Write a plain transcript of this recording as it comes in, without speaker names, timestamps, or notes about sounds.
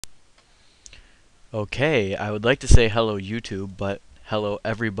Okay, I would like to say hello YouTube, but hello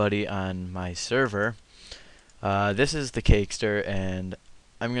everybody on my server. This is the Cakester, and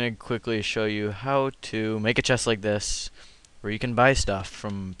I'm going to quickly show you how to make a chest like this where you can buy stuff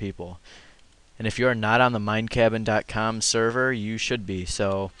from people. And if you are not on the Minecabin.com server, you should be.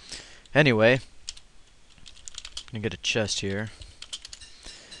 So, anyway, I'm going to get a chest here.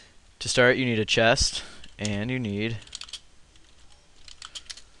 To start, you need a chest, and you need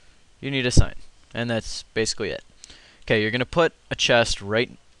a sign. And that's basically it. Okay, you're going to put a chest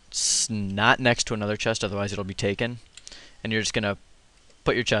not next to another chest, otherwise it'll be taken. And you're just going to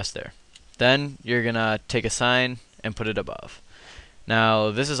put your chest there. Then you're going to take a sign and put it above.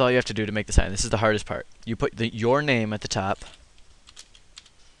 Now, this is all you have to do to make the sign. This is the hardest part. You put your name at the top.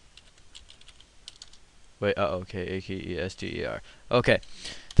 Wait, okay, A-K-E-S-T-E-R. Okay,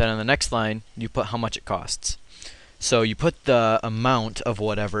 then on the next line, you put how much it costs. So you put the amount of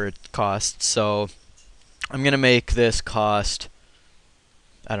whatever it costs. So I'm going to make this cost,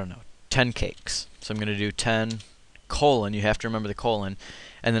 I don't know, 10 cakes. So I'm going to do 10 colon, you have to remember the colon.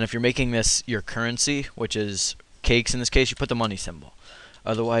 And then if you're making this your currency, which is cakes in this case, you put the money symbol.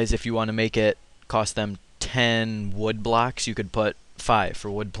 Otherwise, if you want to make it cost them 10 wood blocks, you could put 5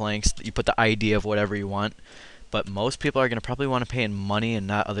 for wood planks. You put the ID of whatever you want. But most people are going to probably want to pay in money and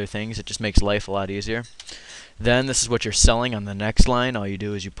not other things. It just makes life a lot easier. Then this is what you're selling on the next line. All you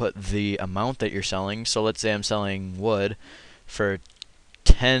do is you put the amount that you're selling. So let's say I'm selling wood for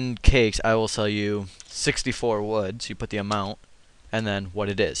 10 cakes. I will sell you 64 wood. So you put the amount and then what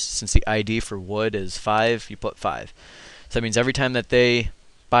it is. Since the ID for wood is 5, you put 5. So that means every time that they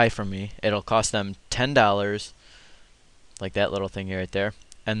buy from me, it'll cost them $10, like that little thing here right there.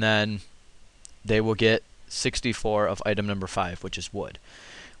 And then they will get 64 of item number 5, which is wood.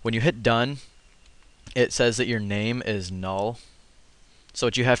 When you hit done, it says that your name is null. So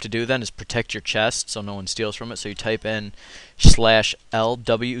what you have to do then is protect your chest so no one steals from it. So you type in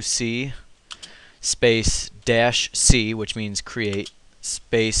 /LWC space -C, which means create,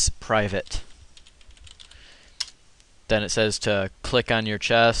 space private. Then it says to click on your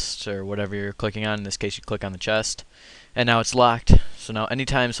chest or whatever you're clicking on. In this case, you click on the chest. And now it's locked. So now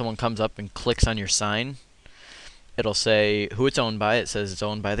anytime someone comes up and clicks on your sign, it'll say who it's owned by. It says it's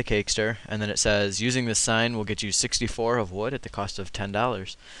owned by the Cakester. And then it says using this sign will get you 64 of wood at the cost of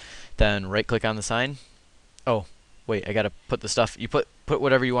 $10. Then right click on the sign. Oh, wait, I gotta put the stuff. You put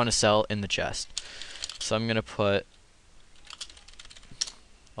whatever you want to sell in the chest. So I'm gonna put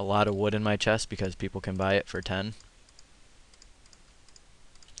a lot of wood in my chest because people can buy it for 10.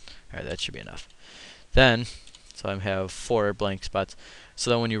 Alright, that should be enough. Then, so I have 4 blank spots. So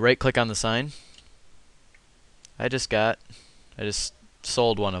then when you right click on the sign, I just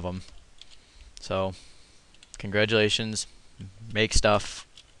sold one of them. So, congratulations, make stuff,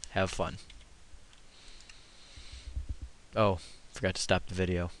 have fun. Oh, forgot to stop the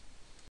video.